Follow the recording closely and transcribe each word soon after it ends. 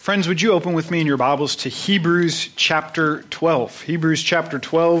Friends, would you open with me in your Bibles to Hebrews chapter 12? Hebrews chapter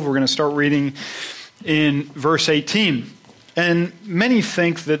 12, we're going to start reading in verse 18. And many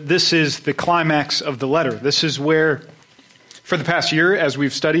think that this is the climax of the letter. This is where, for the past year, as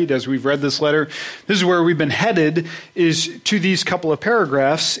we've studied, as we've read this letter, this is where we've been headed, is to these couple of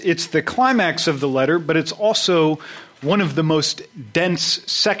paragraphs. It's the climax of the letter, but it's also one of the most dense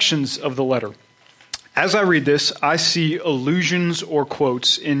sections of the letter. As I read this, I see allusions or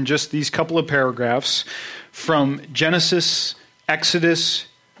quotes in just these couple of paragraphs from Genesis, Exodus,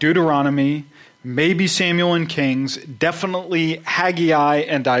 Deuteronomy, maybe Samuel and Kings, definitely Haggai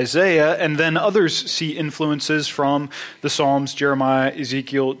and Isaiah, and then others see influences from the Psalms, Jeremiah,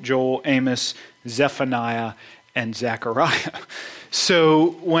 Ezekiel, Joel, Amos, Zephaniah, and Zechariah.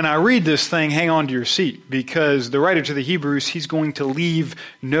 So when I read this thing, hang on to your seat, because the writer to the Hebrews, he's going to leave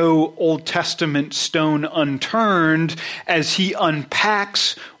no Old Testament stone unturned as he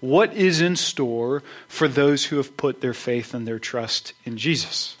unpacks what is in store for those who have put their faith and their trust in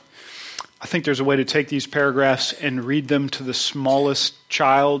Jesus. I think there's a way to take these paragraphs and read them to the smallest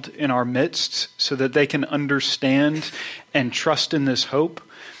child in our midst so that they can understand and trust in this hope.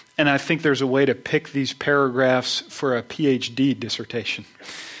 And I think there's a way to pick these paragraphs for a PhD dissertation.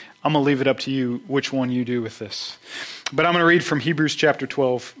 I'm going to leave it up to you which one you do with this. But I'm going to read from Hebrews chapter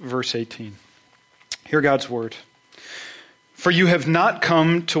 12, verse 18. Hear God's word. For you have not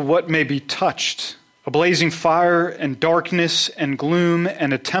come to what may be touched, a blazing fire and darkness and gloom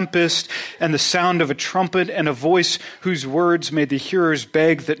and a tempest and the sound of a trumpet and a voice whose words made the hearers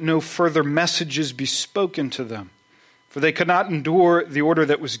beg that no further messages be spoken to them. For they could not endure the order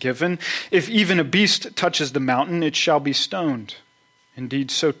that was given. If even a beast touches the mountain, it shall be stoned. Indeed,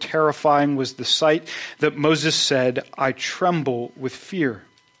 so terrifying was the sight that Moses said, I tremble with fear.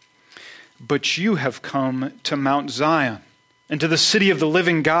 But you have come to Mount Zion, and to the city of the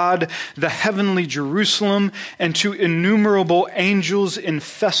living God, the heavenly Jerusalem, and to innumerable angels in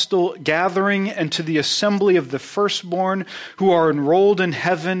festal gathering, and to the assembly of the firstborn who are enrolled in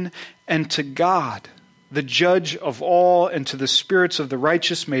heaven, and to God, the judge of all, and to the spirits of the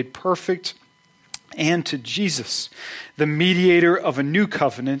righteous made perfect, and to Jesus, the mediator of a new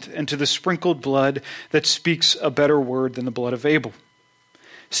covenant, and to the sprinkled blood that speaks a better word than the blood of Abel.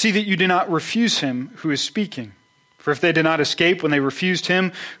 See that you do not refuse him who is speaking. For if they did not escape when they refused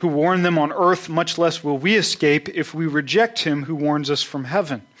him who warned them on earth, much less will we escape if we reject him who warns us from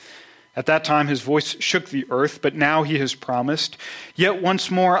heaven. At that time his voice shook the earth, but now he has promised, yet once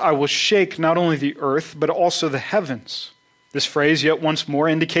more I will shake not only the earth, but also the heavens. This phrase, yet once more,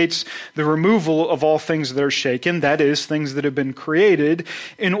 indicates the removal of all things that are shaken, that is, things that have been created,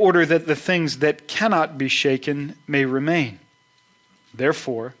 in order that the things that cannot be shaken may remain.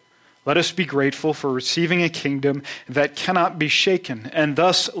 Therefore, let us be grateful for receiving a kingdom that cannot be shaken, and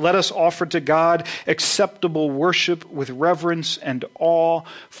thus let us offer to God acceptable worship with reverence and awe,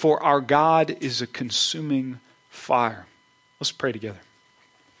 for our God is a consuming fire. Let's pray together.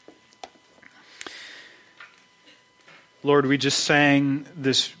 Lord, we just sang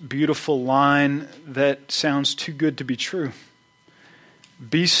this beautiful line that sounds too good to be true.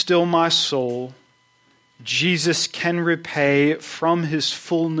 Be still, my soul. Jesus can repay from his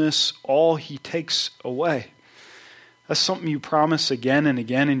fullness all he takes away. That's something you promise again and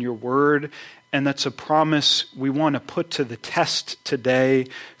again in your word, and that's a promise we want to put to the test today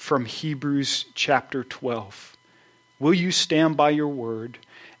from Hebrews chapter 12. Will you stand by your word,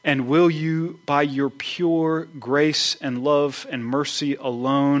 and will you, by your pure grace and love and mercy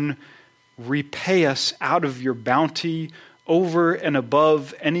alone, repay us out of your bounty over and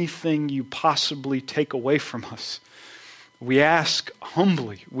above anything you possibly take away from us? We ask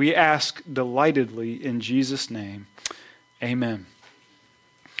humbly, we ask delightedly in Jesus' name. Amen.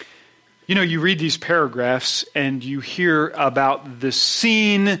 You know, you read these paragraphs and you hear about the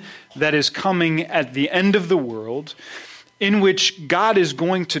scene that is coming at the end of the world in which God is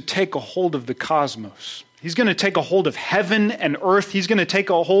going to take a hold of the cosmos. He's going to take a hold of heaven and earth. He's going to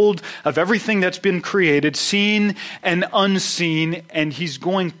take a hold of everything that's been created, seen and unseen, and he's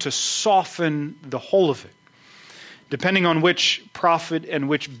going to soften the whole of it. Depending on which prophet and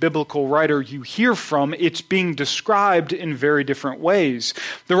which biblical writer you hear from, it's being described in very different ways.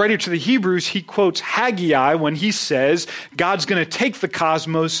 The writer to the Hebrews, he quotes Haggai when he says God's going to take the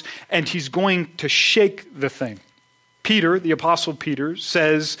cosmos and he's going to shake the thing. Peter, the Apostle Peter,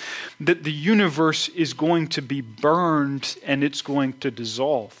 says that the universe is going to be burned and it's going to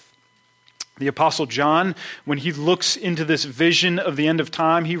dissolve. The Apostle John, when he looks into this vision of the end of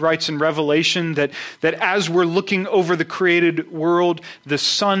time, he writes in Revelation that as we're looking over the created world, the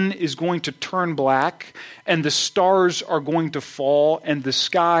sun is going to turn black, and the stars are going to fall, and the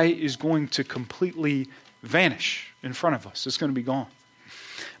sky is going to completely vanish in front of us. It's going to be gone.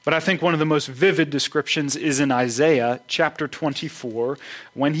 But I think one of the most vivid descriptions is in Isaiah chapter 24,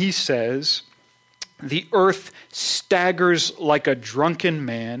 when he says, "The earth staggers like a drunken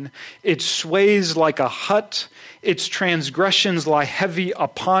man. It sways like a hut. Its transgressions lie heavy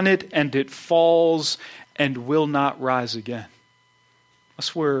upon it, and it falls and will not rise again."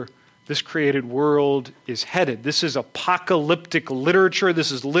 That's where this created world is headed. This is apocalyptic literature.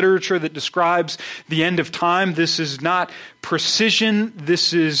 This is literature that describes the end of time. This is not precision.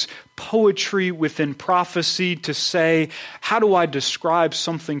 This is poetry within prophecy to say, how do I describe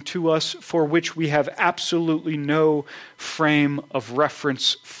something to us for which we have absolutely no frame of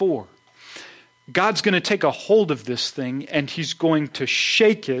reference for? God's going to take a hold of this thing and he's going to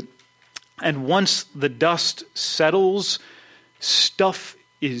shake it. And once the dust settles, stuff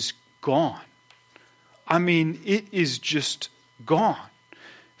is gone. I mean, it is just gone.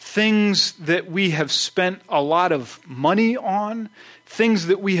 Things that we have spent a lot of money on, things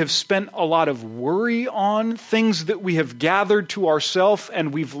that we have spent a lot of worry on, things that we have gathered to ourselves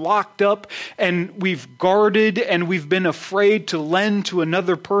and we've locked up and we've guarded and we've been afraid to lend to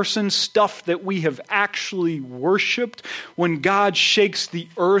another person, stuff that we have actually worshiped. When God shakes the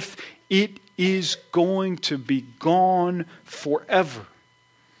earth, it is going to be gone forever.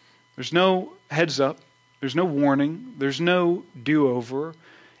 There's no heads up. There's no warning. There's no do-over.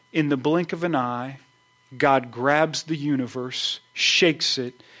 In the blink of an eye, God grabs the universe, shakes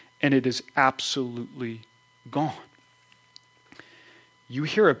it, and it is absolutely gone. You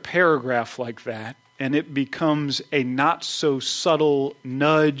hear a paragraph like that, and it becomes a not-so-subtle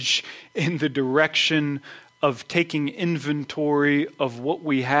nudge in the direction of taking inventory of what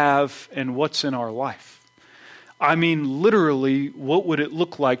we have and what's in our life. I mean, literally, what would it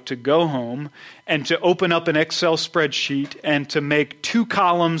look like to go home and to open up an Excel spreadsheet and to make 2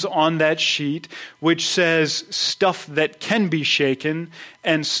 columns on that sheet which says stuff that can be shaken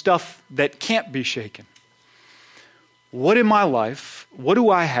and stuff that can't be shaken? What in my life, what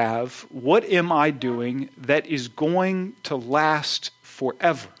do I have, what am I doing that is going to last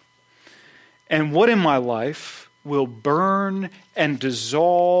forever? And what in my life will burn and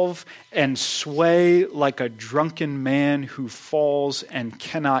dissolve and sway like a drunken man who falls and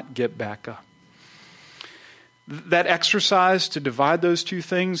cannot get back up? That exercise to divide those two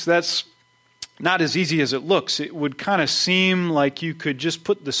things, that's not as easy as it looks. It would kind of seem like you could just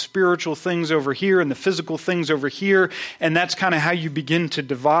put the spiritual things over here and the physical things over here, and that's kind of how you begin to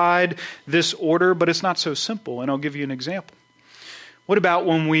divide this order, but it's not so simple, and I'll give you an example. What about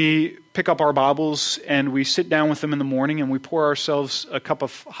when we pick up our Bibles and we sit down with them in the morning and we pour ourselves a cup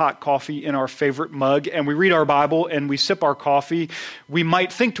of hot coffee in our favorite mug and we read our Bible and we sip our coffee? We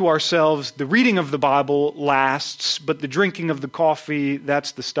might think to ourselves, the reading of the Bible lasts, but the drinking of the coffee,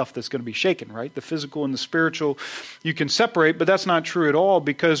 that's the stuff that's going to be shaken, right? The physical and the spiritual you can separate, but that's not true at all,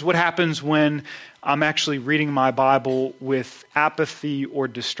 because what happens when I'm actually reading my Bible with apathy or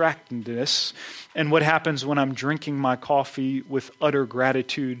distractedness? And what happens when I'm drinking my coffee with utter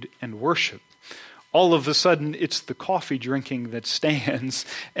gratitude and worship? All of a sudden, it's the coffee drinking that stands,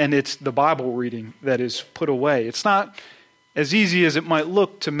 and it's the Bible reading that is put away. It's not as easy as it might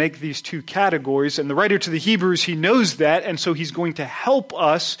look to make these two categories. And the writer to the Hebrews, he knows that, and so he's going to help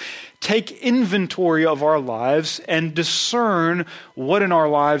us take inventory of our lives and discern what in our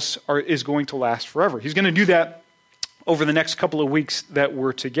lives is going to last forever. He's going to do that over the next couple of weeks that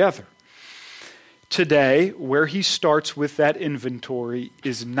we're together. Today, where he starts with that inventory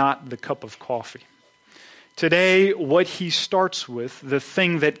is not the cup of coffee. Today, what he starts with, the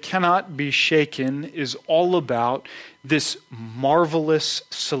thing that cannot be shaken, is all about this marvelous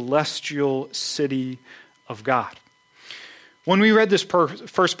celestial city of God. When we read this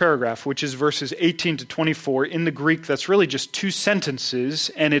first paragraph, which is verses 18 to 24, in the Greek, that's really just 2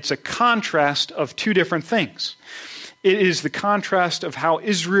 sentences, and it's a contrast of 2 different things. It is the contrast of how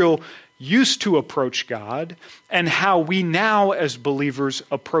Israel used to approach God and how we now as believers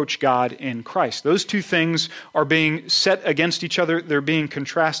approach God in Christ. Those 2 things are being set against each other. They're being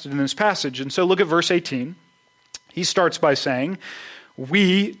contrasted in this passage. And so look at verse 18. He starts by saying,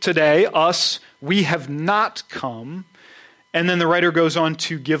 we today, us, we have not come. And then the writer goes on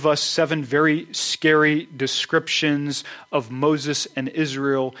to give us 7 very scary descriptions of Moses and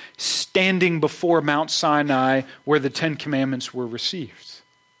Israel standing before Mount Sinai where the 10 Commandments were received.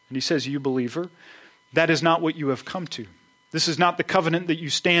 And he says, you believer, that is not what you have come to. This is not the covenant that you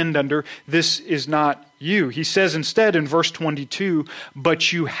stand under. This is not you. He says instead in verse 22,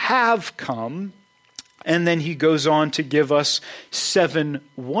 but you have come. And then he goes on to give us 7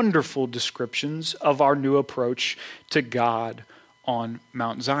 wonderful descriptions of our new approach to God on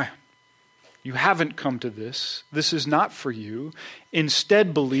Mount Zion. You haven't come to this. This is not for you.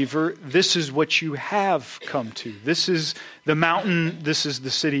 Instead, believer, this is what you have come to. This is the mountain. This is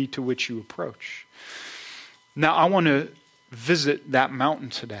the city to which you approach. Now, I want to visit that mountain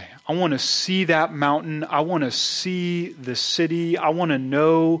today. I want to see that mountain. I want to see the city. I want to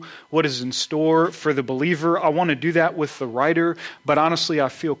know what is in store for the believer. I want to do that with the writer, but honestly, I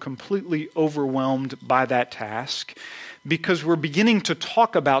feel completely overwhelmed by that task because we're beginning to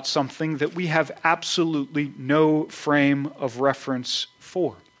talk about something that we have absolutely no frame of reference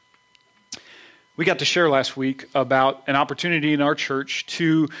for. We got to share last week about an opportunity in our church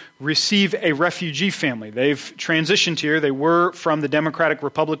to receive a refugee family. They've transitioned here. They were from the Democratic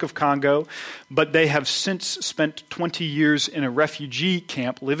Republic of Congo, but they have since spent 20 years in a refugee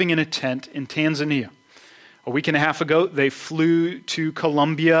camp living in a tent in Tanzania. A week and a half ago, they flew to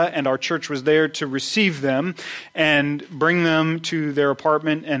Colombia, and our church was there to receive them and bring them to their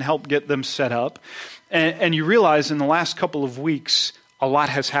apartment and help get them set up. And you realize in the last couple of weeks, a lot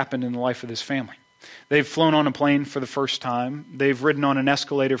has happened in the life of this family. They've flown on a plane for the first time. They've ridden on an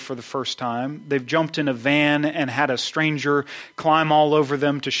escalator for the first time. They've jumped in a van and had a stranger climb all over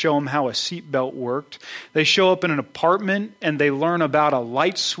them to show them how a seatbelt worked. They show up in an apartment and they learn about a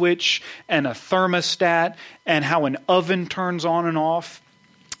light switch and a thermostat and how an oven turns on and off.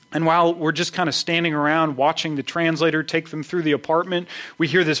 And while we're just kind of standing around watching the translator take them through the apartment, we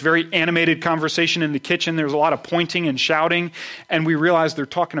hear this very animated conversation in the kitchen. There's a lot of pointing and shouting, and we realize they're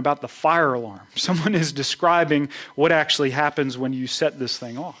talking about the fire alarm. Someone is describing what actually happens when you set this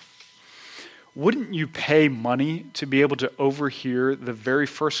thing off. Wouldn't you pay money to be able to overhear the very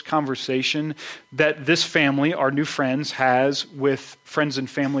first conversation that this family, our new friends, has with friends and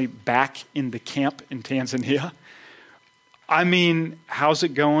family back in the camp in Tanzania? I mean, how's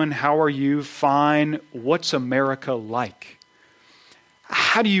it going? How are you? Fine. What's America like?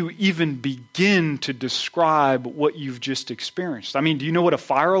 How do you even begin to describe what you've just experienced? I mean, do you know what a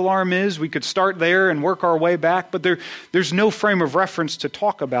fire alarm is? We could start there and work our way back, but there's no frame of reference to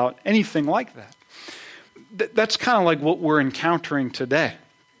talk about anything like that. That's kind of like what we're encountering today.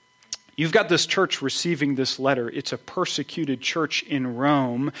 You've got this church receiving this letter. It's a persecuted church in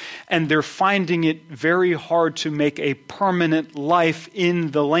Rome, and they're finding it very hard to make a permanent life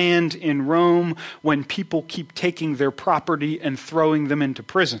in the land in Rome when people keep taking their property and throwing them into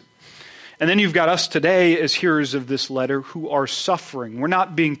prison. And then you've got us today as hearers of this letter who are suffering. We're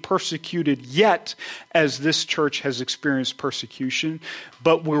not being persecuted yet as this church has experienced persecution,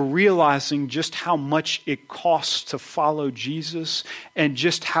 but we're realizing just how much it costs to follow Jesus and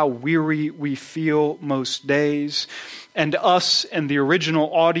just how weary we feel most days. And us and the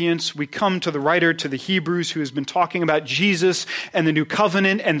original audience, we come to the writer to the Hebrews who has been talking about Jesus and the new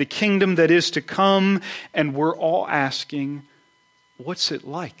covenant and the kingdom that is to come, and we're all asking, what's it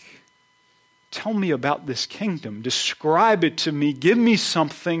like? Tell me about this kingdom. Describe it to me. Give me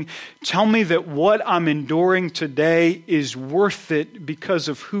something. Tell me that what I'm enduring today is worth it because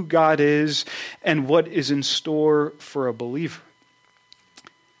of who God is and what is in store for a believer.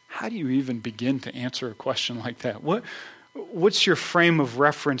 How do you even begin to answer a question like that? What's your frame of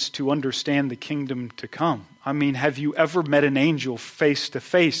reference to understand the kingdom to come? I mean, have you ever met an angel face to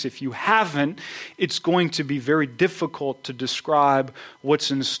face? If you haven't, it's going to be very difficult to describe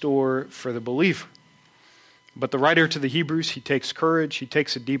what's in store for the believer. But the writer to the Hebrews, he takes courage, he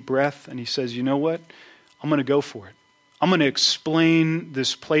takes a deep breath, and he says, you know what? I'm going to go for it. I'm going to explain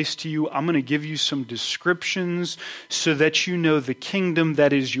this place to you. I'm going to give you some descriptions so that you know the kingdom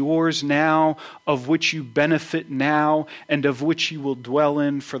that is yours now, of which you benefit now, and of which you will dwell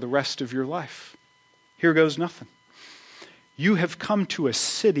in for the rest of your life. Here goes nothing. You have come to a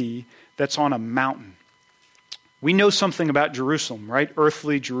city that's on a mountain. We know something about Jerusalem, right?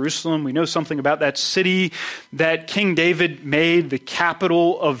 Earthly Jerusalem. We know something about that city that King David made the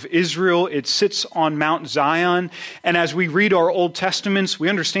capital of Israel. It sits on Mount Zion. And as we read our Old Testaments, we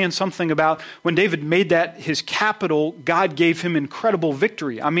understand something about when David made that his capital, God gave him incredible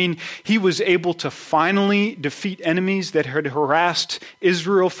victory. I mean, he was able to finally defeat enemies that had harassed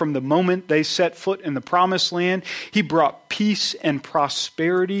Israel from the moment they set foot in the Promised Land. He brought peace and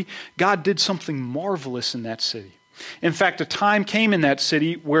prosperity. God did something marvelous in that city. In fact, a time came in that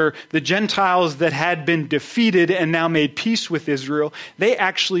city where the Gentiles that had been defeated and now made peace with Israel, they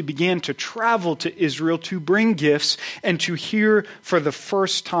actually began to travel to Israel to bring gifts and to hear for the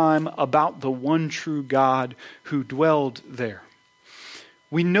first time about the one true God who dwelled there.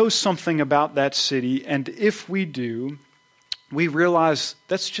 We know something about that city, and if we do, we realize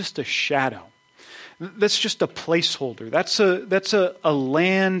that's just a shadow. That's just a placeholder. That's a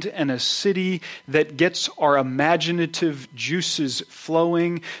land and a city that gets our imaginative juices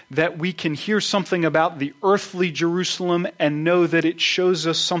flowing, that we can hear something about the earthly Jerusalem and know that it shows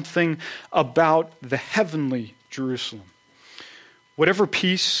us something about the heavenly Jerusalem. Whatever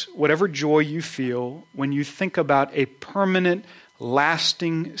peace, whatever joy you feel when you think about a permanent,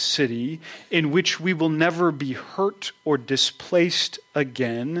 lasting city in which we will never be hurt or displaced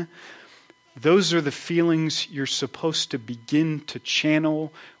again, those are the feelings you're supposed to begin to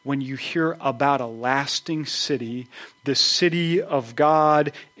channel when you hear about a lasting city, the city of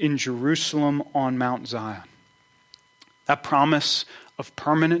God in Jerusalem on Mount Zion. That promise of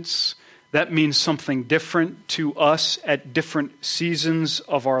permanence, that means something different to us at different seasons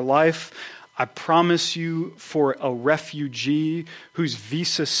of our life. I promise you, for a refugee whose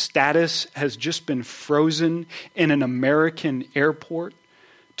visa status has just been frozen in an American airport,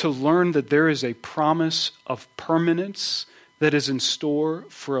 to learn that there is a promise of permanence that is in store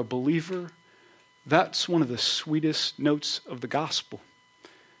for a believer, that's one of the sweetest notes of the gospel.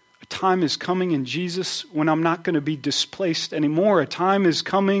 A time is coming in Jesus when I'm not going to be displaced anymore. A time is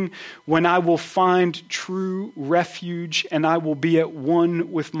coming when I will find true refuge and I will be at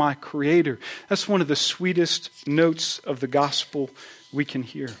one with my Creator. That's one of the sweetest notes of the gospel we can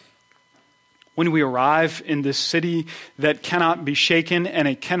hear. When we arrive in this city that cannot be shaken and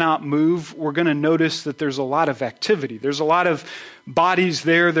it cannot move, we're going to notice that there's a lot of activity. There's a lot of bodies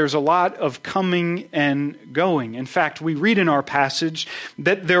there. There's a lot of coming and going. In fact, we read in our passage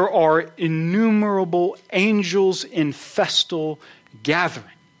that there are innumerable angels in festal gathering.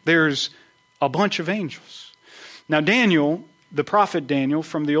 There's a bunch of angels. Now, Daniel, the prophet Daniel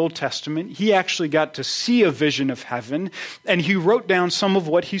from the Old Testament, he actually got to see a vision of heaven, and he wrote down some of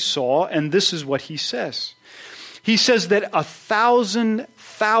what he saw, and this is what he says. He says that 1,000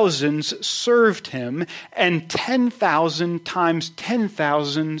 thousands served him, and 10,000 times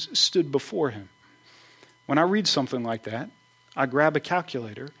 10,000 stood before him. When I read something like that, I grab a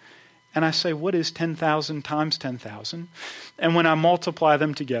calculator, and I say, what is 10,000 times 10,000? And when I multiply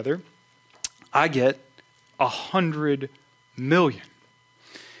them together, I get 100 million.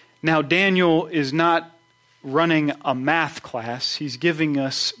 Now, Daniel is not running a math class. He's giving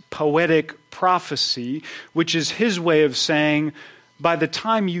us poetic prophecy, which is his way of saying, by the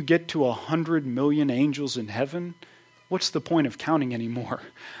time you get to 100 million angels in heaven, what's the point of counting anymore?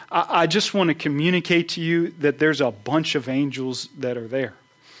 I just want to communicate to you that there's a bunch of angels that are there.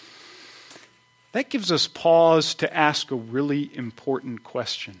 That gives us pause to ask a really important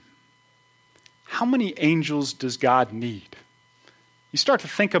question. How many angels does God need? You start to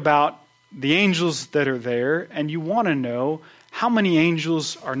think about the angels that are there, and you want to know how many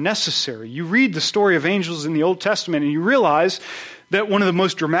angels are necessary. You read the story of angels in the Old Testament, and you realize that one of the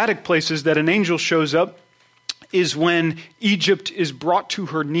most dramatic places that an angel shows up is when Egypt is brought to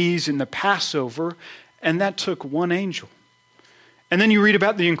her knees in the Passover, and that took one angel. And then you read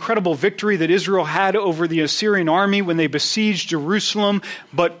about the incredible victory that Israel had over the Assyrian army when they besieged Jerusalem,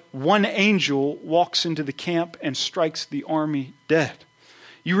 but one angel walks into the camp and strikes the army dead.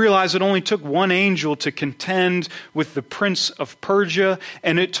 You realize it only took one angel to contend with the prince of Persia,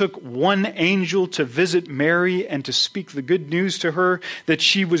 and it took one angel to visit Mary and to speak the good news to her that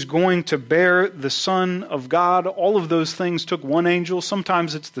she was going to bear the Son of God. All of those things took one angel.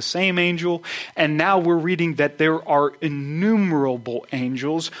 Sometimes it's the same angel. And now we're reading that there are innumerable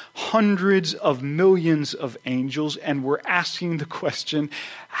angels, hundreds of millions of angels, and we're asking the question,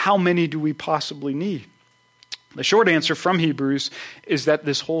 how many do we possibly need? The short answer from Hebrews is that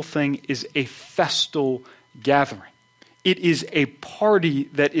this whole thing is a festal gathering. It is a party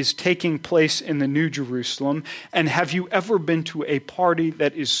that is taking place in the New Jerusalem. And have you ever been to a party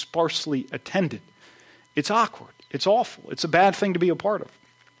that is sparsely attended? It's awkward. It's awful. It's a bad thing to be a part of.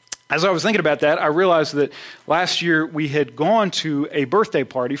 As I was thinking about that, I realized that last year we had gone to a birthday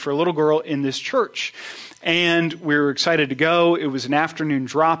party for a little girl in this church. And we were excited to go. It was an afternoon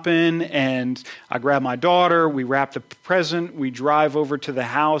drop-in, and I grabbed my daughter. We wrap the present. We drive over to the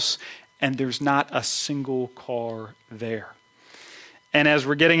house, and there's not a single car there. And as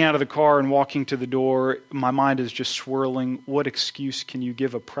we're getting out of the car and walking to the door, my mind is just swirling. What excuse can you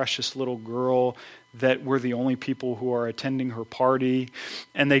give a precious little girl that we're the only people who are attending her party?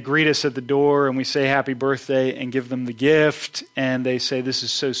 And they greet us at the door, and we say happy birthday and give them the gift. And they say, this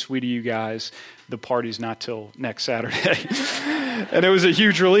is so sweet of you guys. The party's not till next Saturday. And it was a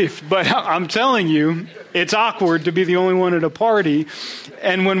huge relief. But I'm telling you, it's awkward to be the only one at a party.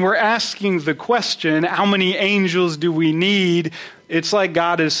 And when we're asking the question, how many angels do we need? It's like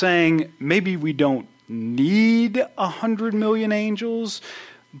God is saying, maybe we don't need 100 million angels,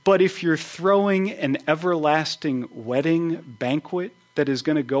 but if you're throwing an everlasting wedding banquet that is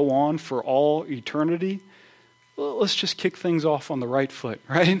going to go on for all eternity, well, let's just kick things off on the right foot,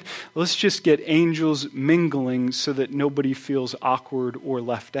 right? Let's just get angels mingling so that nobody feels awkward or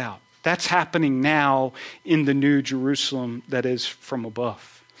left out. That's happening now in the New Jerusalem that is from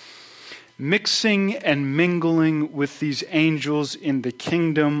above. Mixing and mingling with these angels in the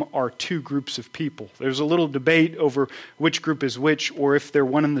kingdom are two groups of people. There's a little debate over which group is which, or if they're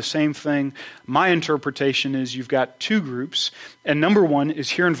one and the same thing. My interpretation is you've got two groups, and number one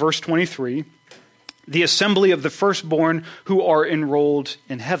is here in verse 23, the assembly of the firstborn who are enrolled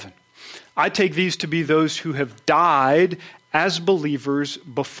in heaven. I take these to be those who have died as believers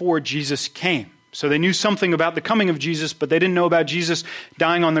before Jesus came. So they knew something about the coming of Jesus, but they didn't know about Jesus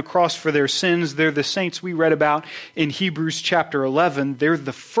dying on the cross for their sins. They're the saints we read about in Hebrews chapter 11. They're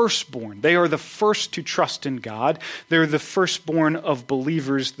the firstborn. They are the first to trust in God. They're the firstborn of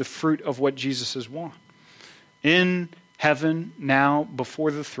believers, the fruit of what Jesus has won. In heaven, now,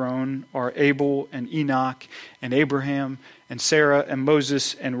 before the throne, are Abel and Enoch and Abraham and Sarah and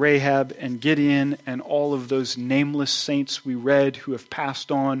Moses and Rahab and Gideon and all of those nameless saints we read who have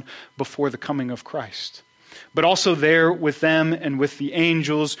passed on before the coming of Christ. But also there with them and with the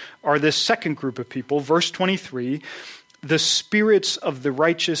angels are this second group of people, verse 23, the spirits of the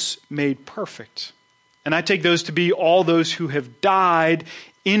righteous made perfect. And I take those to be all those who have died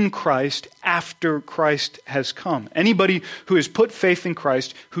in Christ after Christ has come. Anybody who has put faith in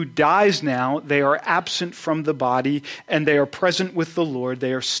Christ, who dies now, they are absent from the body and they are present with the Lord.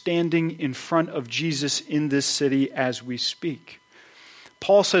 They are standing in front of Jesus in this city as we speak.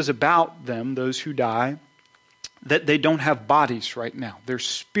 Paul says about them, those who die, that they don't have bodies right now. Their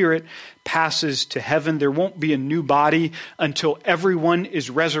spirit passes to heaven. There won't be a new body until everyone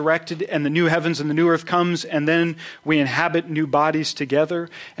is resurrected and the new heavens and the new earth comes, and then we inhabit new bodies together.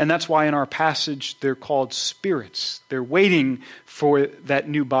 And that's why in our passage they're called spirits. They're waiting for that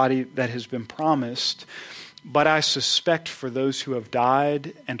new body that has been promised. But I suspect for those who have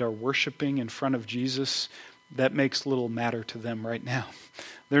died and are worshiping in front of Jesus, that makes little matter to them right now.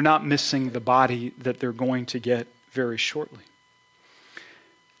 They're not missing the body that they're going to get very shortly.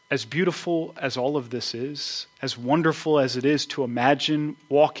 As beautiful as all of this is, as wonderful as it is to imagine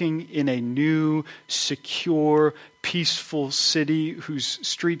walking in a new, secure, peaceful city whose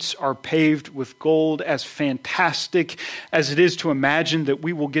streets are paved with gold, as fantastic as it is to imagine that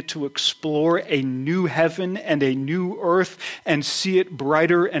we will get to explore a new heaven and a new earth and see it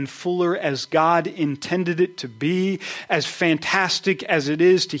brighter and fuller as God intended it to be, as fantastic as it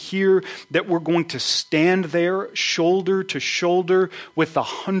is to hear that we're going to stand there shoulder to shoulder with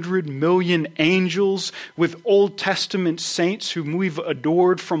 100 million angels, with Old Testament saints whom we've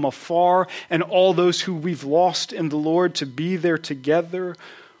adored from afar, and all those who we've lost in the Lord, to be there together,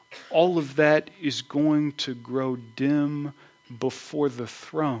 all of that is going to grow dim before the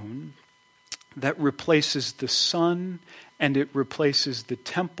throne that replaces the sun and it replaces the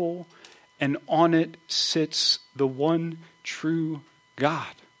temple, and on it sits the one true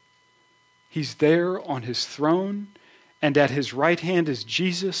God. He's there on his throne, and at his right hand is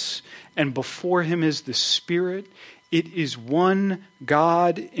Jesus, and before him is the Spirit. It is one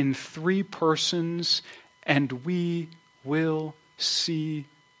God in three persons, and we will see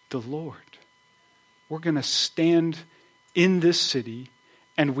the Lord. We're going to stand in this city,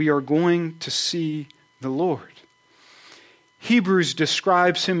 and we are going to see the Lord. Hebrews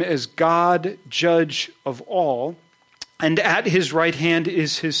describes him as God, judge of all, and at his right hand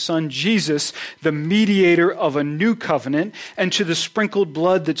is his son Jesus, the mediator of a new covenant, and to the sprinkled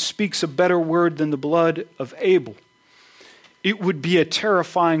blood that speaks a better word than the blood of Abel. It would be a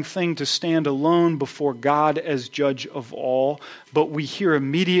terrifying thing to stand alone before God as judge of all, but we hear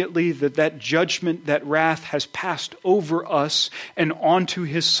immediately that that judgment, that wrath has passed over us and onto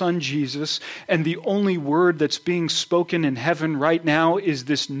his son Jesus, and the only word that's being spoken in heaven right now is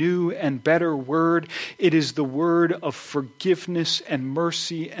this new and better word. It is the word of forgiveness and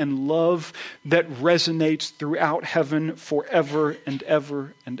mercy and love that resonates throughout heaven forever and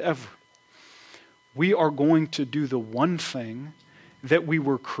ever and ever. We are going to do the one thing that we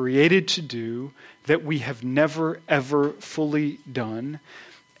were created to do, that we have never, ever fully done,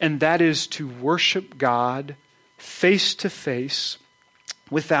 and that is to worship God face to face,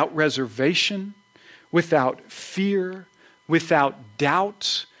 without reservation, without fear, without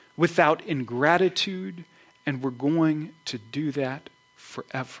doubt, without ingratitude, and we're going to do that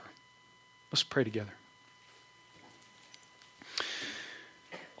forever. Let's pray together.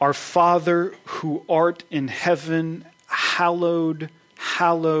 Our Father who art in heaven, hallowed,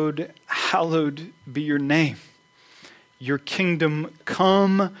 hallowed, hallowed be your name. Your kingdom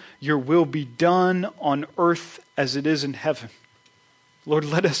come, your will be done on earth as it is in heaven. Lord,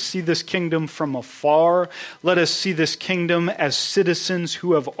 let us see this kingdom from afar. Let us see this kingdom as citizens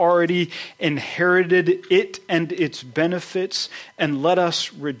who have already inherited it and its benefits. And let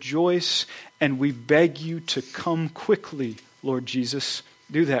us rejoice, and we beg you to come quickly, Lord Jesus.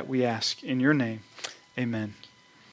 Do that, we ask, in your name. Amen.